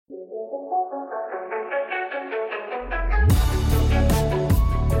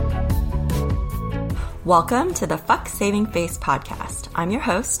Welcome to the Fuck Saving Face podcast. I'm your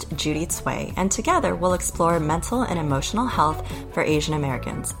host, Judy Tsui, and together we'll explore mental and emotional health for Asian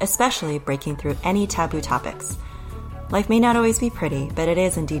Americans, especially breaking through any taboo topics. Life may not always be pretty, but it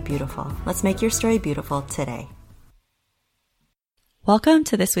is indeed beautiful. Let's make your story beautiful today. Welcome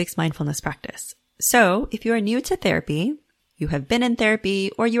to this week's mindfulness practice. So, if you are new to therapy, you have been in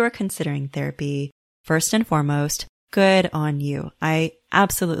therapy, or you are considering therapy, first and foremost, good on you. I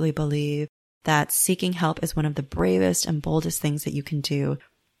absolutely believe that seeking help is one of the bravest and boldest things that you can do.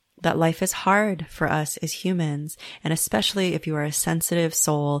 That life is hard for us as humans, and especially if you are a sensitive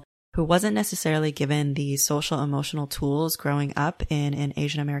soul who wasn't necessarily given the social emotional tools growing up in an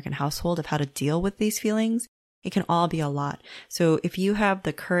Asian American household of how to deal with these feelings, it can all be a lot. So if you have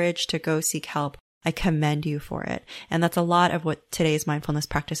the courage to go seek help, I commend you for it. And that's a lot of what today's mindfulness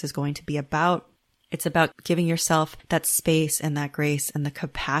practice is going to be about. It's about giving yourself that space and that grace and the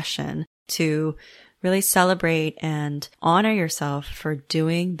compassion to really celebrate and honor yourself for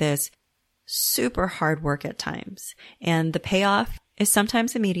doing this super hard work at times. And the payoff is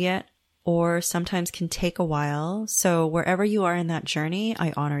sometimes immediate or sometimes can take a while. So wherever you are in that journey,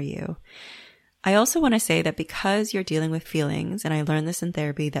 I honor you. I also want to say that because you're dealing with feelings, and I learned this in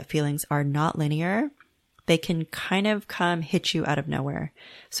therapy, that feelings are not linear, they can kind of come hit you out of nowhere.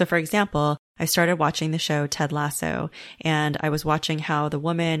 So for example, I started watching the show Ted Lasso, and I was watching how the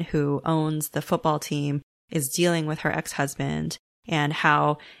woman who owns the football team is dealing with her ex-husband, and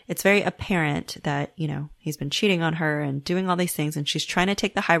how it's very apparent that, he's been cheating on her and doing all these things, and she's trying to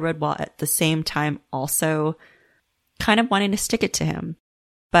take the high road while at the same time also kind of wanting to stick it to him.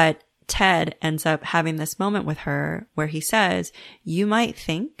 But Ted ends up having this moment with her where he says, you might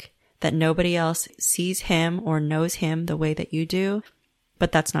think that nobody else sees him or knows him the way that you do,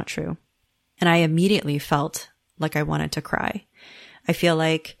 but that's not true. And I immediately felt like I wanted to cry. I feel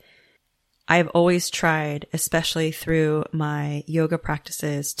like I've always tried, especially through my yoga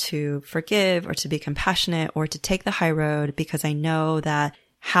practices, to forgive or to be compassionate or to take the high road, because I know that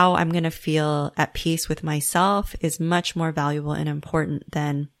how I'm going to feel at peace with myself is much more valuable and important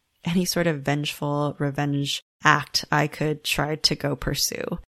than any sort of vengeful revenge act I could try to go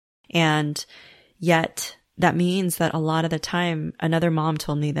pursue. And yet that means that a lot of the time, another mom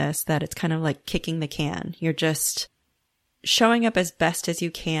told me this, that it's kind of like kicking the can. You're just showing up as best as you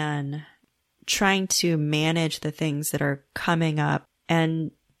can, trying to manage the things that are coming up,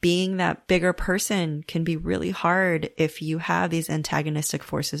 and being that bigger person can be really hard if you have these antagonistic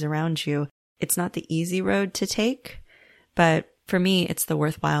forces around you. It's not the easy road to take, but for me, it's the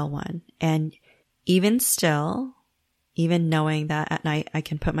worthwhile one. And even still, even knowing that at night I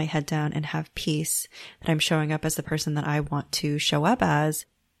can put my head down and have peace, that I'm showing up as the person that I want to show up as,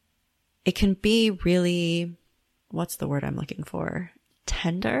 it can be really, what's the word I'm looking for?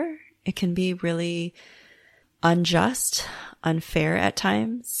 Tender? It can be really unjust, unfair at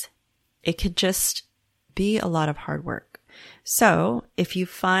times. It could just be a lot of hard work. So if you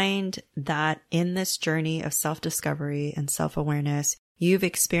find that in this journey of self-discovery and self-awareness, you've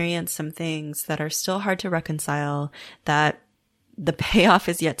experienced some things that are still hard to reconcile, that the payoff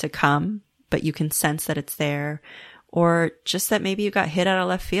is yet to come, but you can sense that it's there, or just that maybe you got hit out of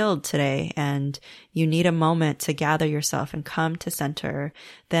left field today and you need a moment to gather yourself and come to center,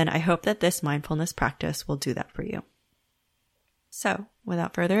 then I hope that this mindfulness practice will do that for you. So,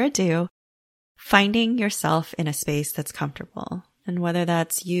 without further ado, finding yourself in a space that's comfortable. And whether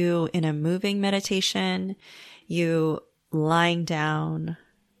that's you in a moving meditation, you lying down,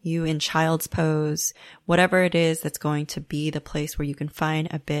 you in child's pose, whatever it is that's going to be the place where you can find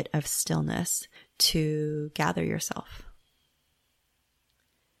a bit of stillness to gather yourself.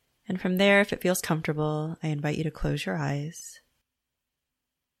 And from there, if it feels comfortable, I invite you to close your eyes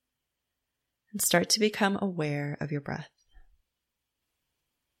and start to become aware of your breath.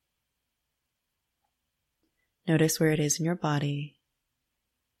 Notice where it is in your body.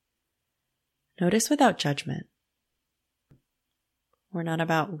 Notice without judgment. We're not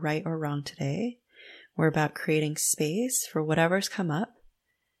about right or wrong today. We're about creating space for whatever's come up,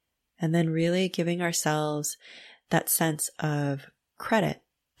 and then really giving ourselves that sense of credit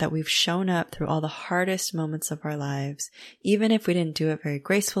that we've shown up through all the hardest moments of our lives, even if we didn't do it very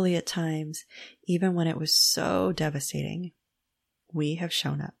gracefully at times, even when it was so devastating. We have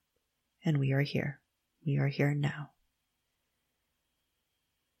shown up, and we are here. We are here now.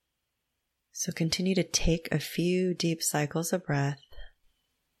 So continue to take a few deep cycles of breath,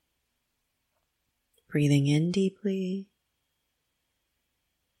 breathing in deeply,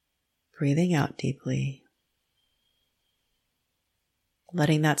 breathing out deeply.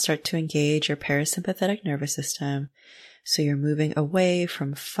 letting that start to engage your parasympathetic nervous system. So you're moving away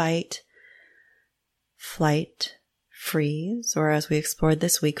from fight, flight, freeze, or as we explored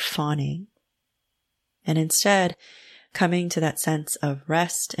this week, fawning, and instead coming to that sense of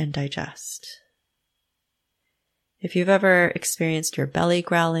rest and digest. If you've ever experienced your belly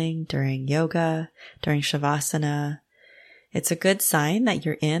growling during yoga, during shavasana, it's a good sign that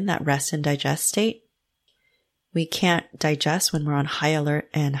you're in that rest and digest state. We can't digest when we're on high alert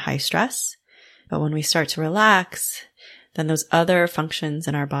and high stress, but when we start to relax, then those other functions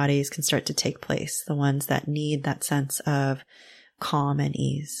in our bodies can start to take place, the ones that need that sense of calm and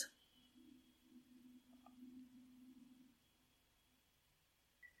ease.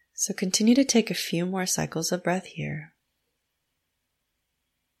 So continue to take a few more cycles of breath here.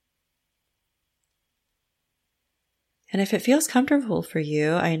 And if it feels comfortable for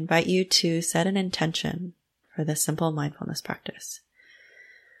you, I invite you to set an intention for this simple mindfulness practice.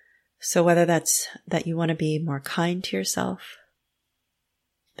 So whether that's that you want to be more kind to yourself,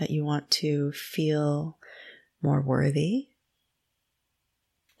 that you want to feel more worthy,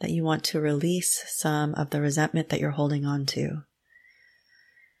 that you want to release some of the resentment that you're holding on to,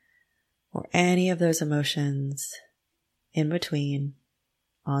 or any of those emotions in between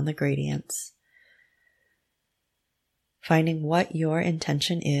on the gradients, finding what your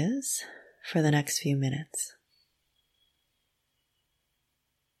intention is for the next few minutes.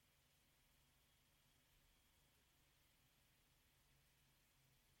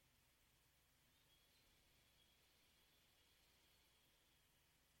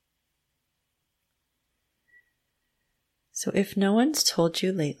 So if no one's told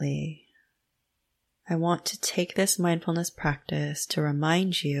you lately, I want to take this mindfulness practice to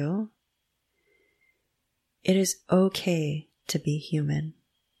remind you it is okay to be human.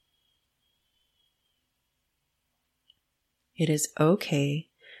 It is okay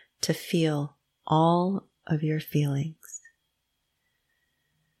to feel all of your feelings.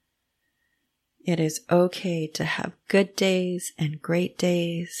 It is okay to have good days and great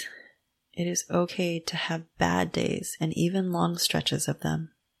days. It is okay to have bad days and even long stretches of them.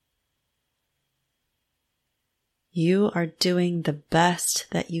 You are doing the best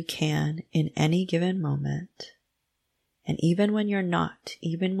that you can in any given moment. And even when you're not,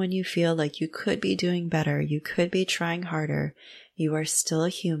 even when you feel like you could be doing better, you could be trying harder, you are still a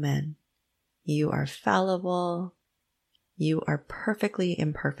human. You are fallible. You are perfectly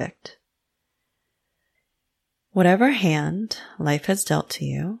imperfect. Whatever hand life has dealt to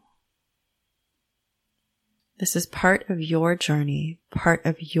you, this is part of your journey, part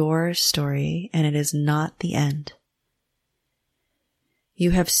of your story, and it is not the end.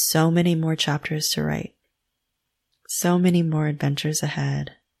 You have so many more chapters to write, so many more adventures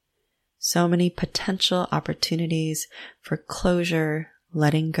ahead, so many potential opportunities for closure,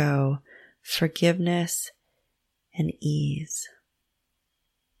 letting go, forgiveness, and ease.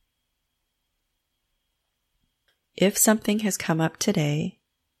 If something has come up today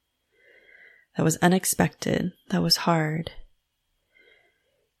that was unexpected, that was hard,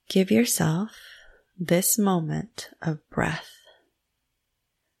 give yourself this moment of breath.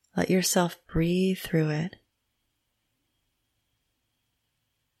 Let yourself breathe through it.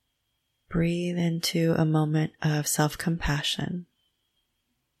 Breathe into a moment of self-compassion.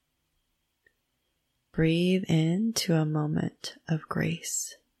 Breathe into a moment of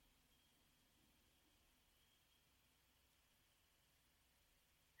grace.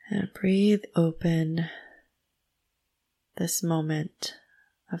 And breathe open this moment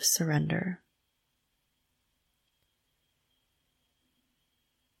of surrender.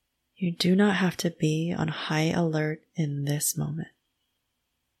 You do not have to be on high alert in this moment.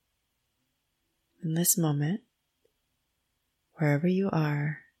 In this moment, wherever you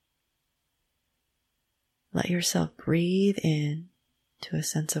are, let yourself breathe in to a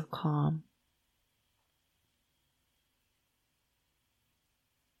sense of calm.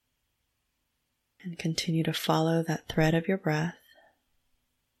 And continue to follow that thread of your breath.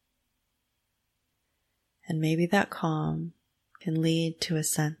 And maybe that calm can lead to a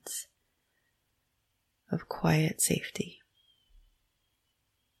sense of quiet safety.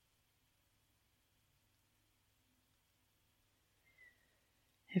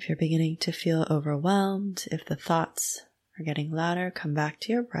 If you're beginning to feel overwhelmed, if the thoughts are getting louder, come back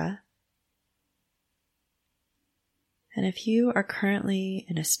to your breath. And if you are currently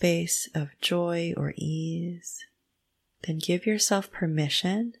in a space of joy or ease, then give yourself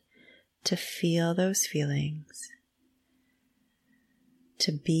permission to feel those feelings,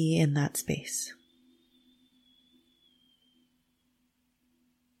 to be in that space.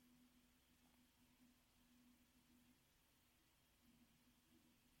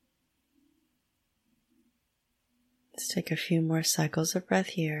 Let's take a few more cycles of breath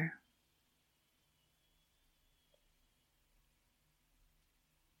here.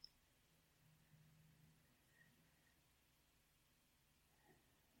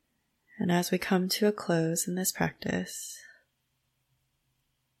 And as we come to a close in this practice,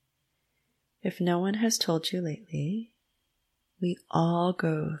 if no one has told you lately, we all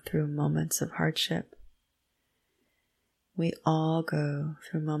go through moments of hardship. We all go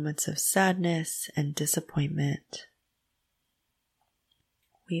through moments of sadness and disappointment.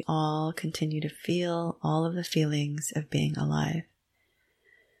 We all continue to feel all of the feelings of being alive.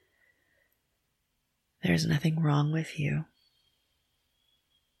 There's nothing wrong with you.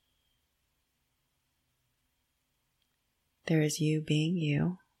 There is you being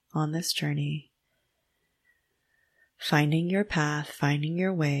you on this journey, finding your path, finding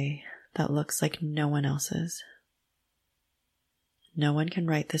your way that looks like no one else's. No one can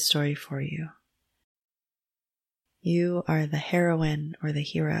write this story for you. You are the heroine or the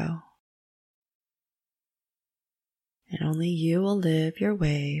hero, and only you will live your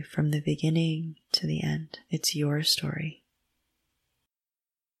way from the beginning to the end. It's your story.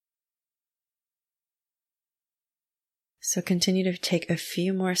 So continue to take a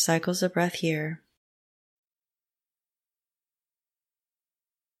few more cycles of breath here.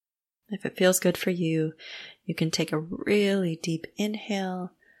 If it feels good for you, you can take a really deep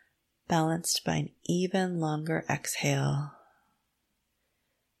inhale, balanced by an even longer exhale,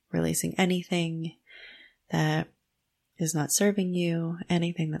 releasing anything that is not serving you,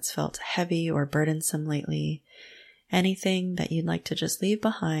 anything that's felt heavy or burdensome lately, anything that you'd like to just leave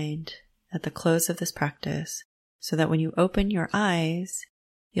behind at the close of this practice, so that when you open your eyes,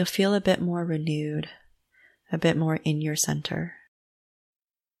 you'll feel a bit more renewed, a bit more in your center.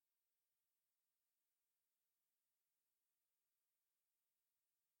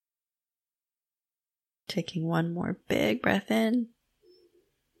 Taking one more big breath in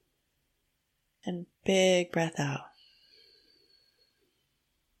and big breath out.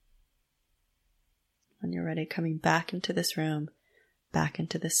 When you're ready, coming back into this room, back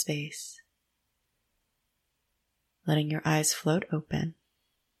into this space. Letting your eyes float open.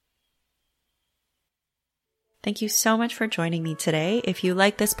 Thank you so much for joining me today. If you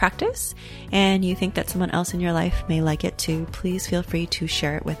like this practice and you think that someone else in your life may like it too, please feel free to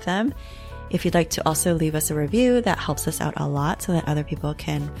share it with them. If you'd like to also leave us a review, that helps us out a lot so that other people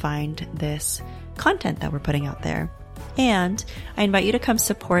can find this content that we're putting out there. And I invite you to come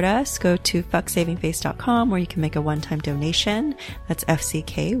support us. Go to fucksavingface.com where you can make a one-time donation. That's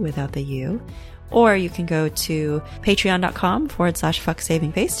FCK without the U. Or you can go to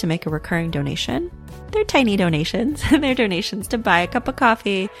patreon.com/fucksavingface to make a recurring donation. They're tiny donations. They're donations to buy a cup of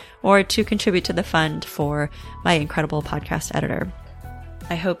coffee or to contribute to the fund for my incredible podcast editor.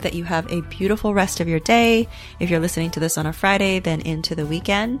 I hope that you have a beautiful rest of your day. If you're listening to this on a Friday, then into the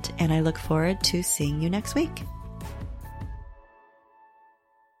weekend. And I look forward to seeing you next week.